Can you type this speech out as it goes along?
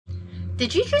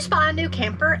Did you just buy a new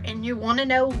camper and you want to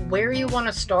know where you want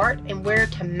to start and where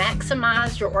to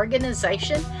maximize your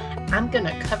organization? I'm going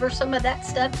to cover some of that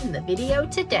stuff in the video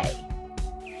today.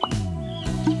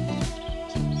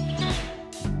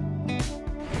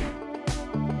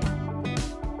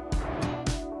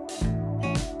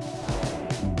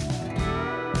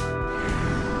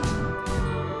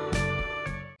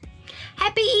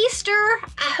 Happy Easter!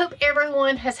 I hope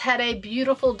everyone has had a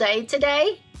beautiful day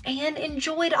today and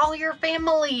enjoyed all your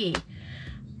family.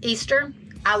 Easter,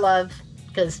 I love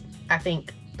because I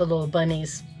think the little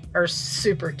bunnies are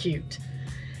super cute.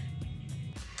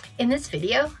 In this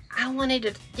video, I wanted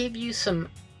to give you some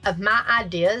of my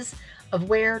ideas of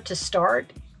where to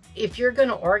start if you're going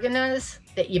to organize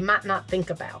that you might not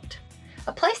think about.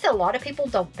 A place that a lot of people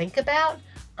don't think about,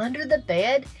 under the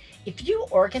bed, if you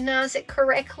organize it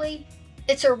correctly,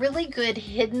 it's a really good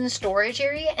hidden storage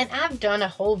area, and I've done a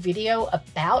whole video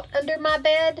about under my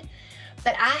bed,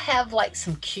 but I have like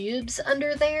some cubes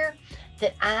under there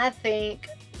that I think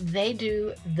they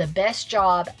do the best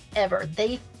job ever.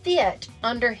 They fit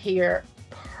under here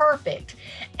perfect,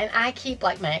 and I keep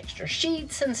like my extra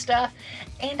sheets and stuff,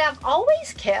 and I've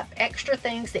always kept extra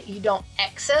things that you don't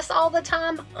access all the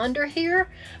time under here,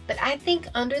 but I think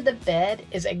under the bed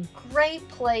is a great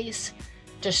place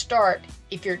to start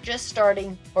if you're just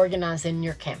starting organizing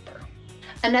your camper.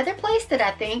 Another place that I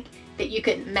think that you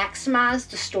could maximize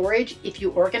the storage if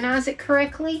you organize it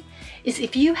correctly is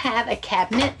if you have a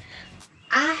cabinet.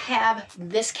 I have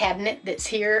this cabinet that's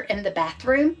here in the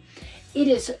bathroom. It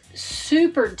is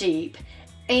super deep,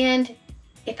 and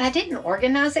if I didn't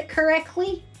organize it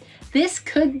correctly, this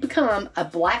could become a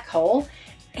black hole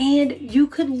and you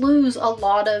could lose a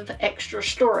lot of extra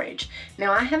storage.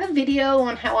 Now, I have a video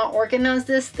on how I organize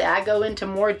this that I go into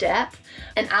more depth,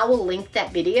 and I will link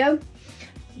that video.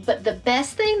 But the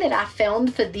best thing that I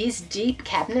found for these deep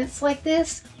cabinets like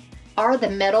this are the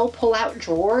metal pull-out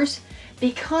drawers,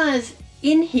 because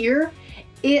in here,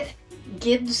 it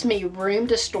gives me room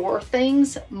to store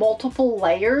things, multiple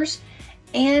layers,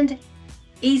 and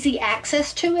easy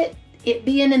access to it. It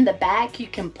being in the back, you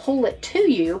can pull it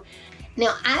to you.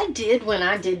 Now, when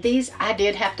I did these, I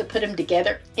did have to put them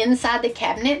together inside the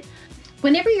cabinet.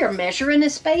 Whenever you're measuring a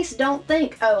space, don't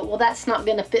think, oh, well, that's not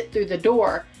going to fit through the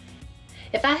door.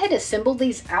 If I had assembled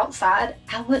these outside,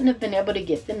 I wouldn't have been able to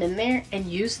get them in there and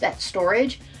use that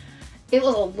storage. It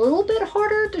was a little bit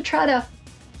harder to try to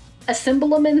assemble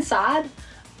them inside,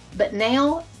 but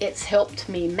now it's helped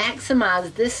me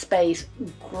maximize this space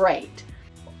great.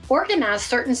 Organize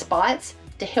certain spots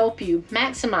to help you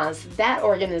maximize that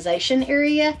organization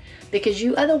area, because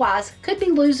you otherwise could be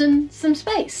losing some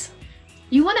space.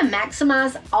 You want to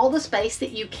maximize all the space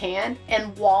that you can,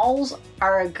 and walls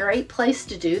are a great place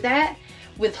to do that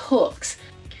with hooks.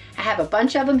 I have a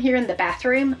bunch of them here in the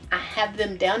bathroom. I have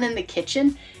them down in the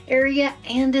kitchen area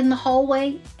and in the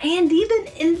hallway and even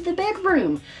in the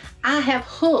bedroom. I have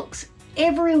hooks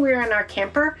everywhere in our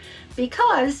camper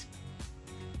because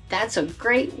that's a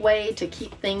great way to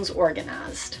keep things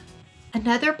organized.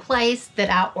 Another place that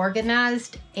I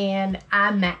organized and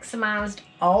I maximized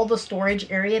all the storage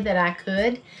area that I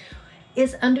could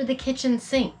is under the kitchen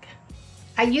sink.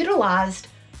 I utilized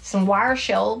some wire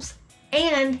shelves,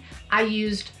 and I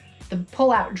used the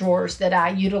pull-out drawers that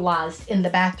I utilized in the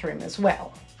bathroom as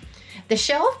well. The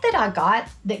shelf that I got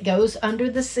that goes under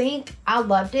the sink, I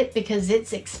loved it because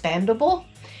it's expandable.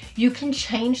 You can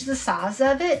change the size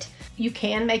of it. You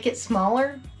can make it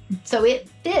smaller, so it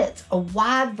fits a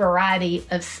wide variety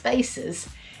of spaces,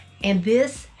 and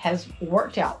this has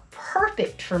worked out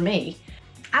perfect for me.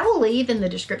 I will leave in the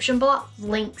description box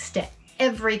links to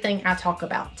everything I talk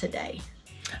about today.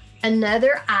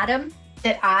 Another item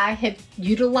that I have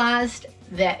utilized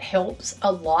that helps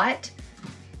a lot,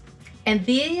 and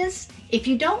these, if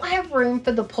you don't have room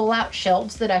for the pull-out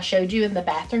shelves that I showed you in the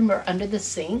bathroom or under the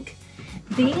sink,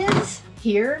 these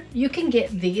here, you can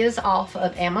get these off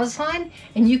of Amazon,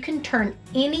 and you can turn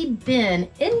any bin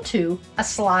into a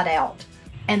slide out.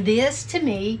 And this, to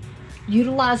me,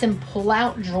 utilizing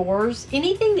pull-out drawers,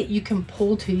 anything that you can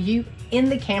pull to you in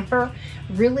the camper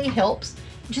really helps,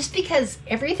 just because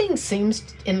everything seems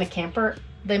in the camper,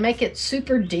 they make it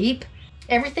super deep.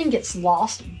 Everything gets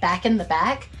lost back in the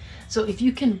back. So if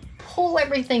you can pull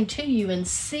everything to you and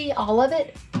see all of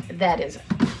it, that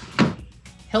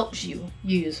helps you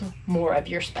use more of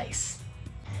your space.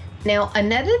 Now,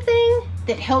 another thing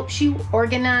that helps you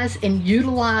organize and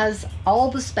utilize all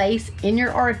the space in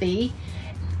your RV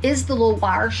is the little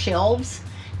wire shelves.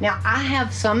 Now, I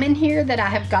have some in here that I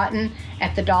have gotten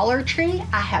at the Dollar Tree.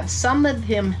 I have some of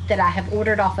them that I have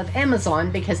ordered off of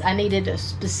Amazon because I needed a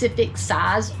specific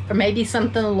size or maybe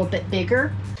something a little bit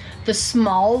bigger. The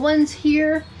small ones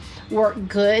here work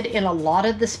good in a lot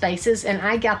of the spaces, and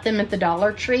I got them at the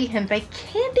Dollar Tree, and they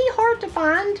can be hard to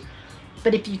find,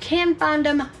 but if you can find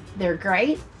them, they're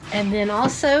great. And then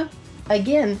also,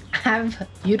 again, I've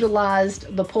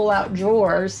utilized the pull-out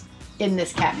drawers in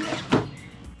this cabinet.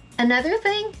 Another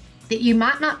thing that you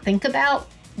might not think about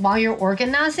while you're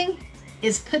organizing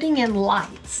is putting in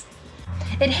lights.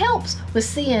 It helps with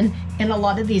seeing in a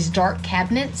lot of these dark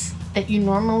cabinets that you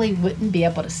normally wouldn't be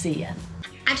able to see in.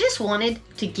 I just wanted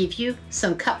to give you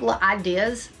some couple of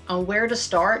ideas on where to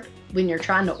start when you're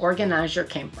trying to organize your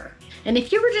camper. And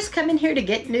if you were just coming here to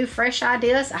get new, fresh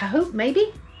ideas, I hope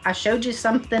maybe I showed you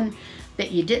something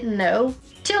that you didn't know.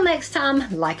 Till next time,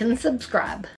 like and subscribe.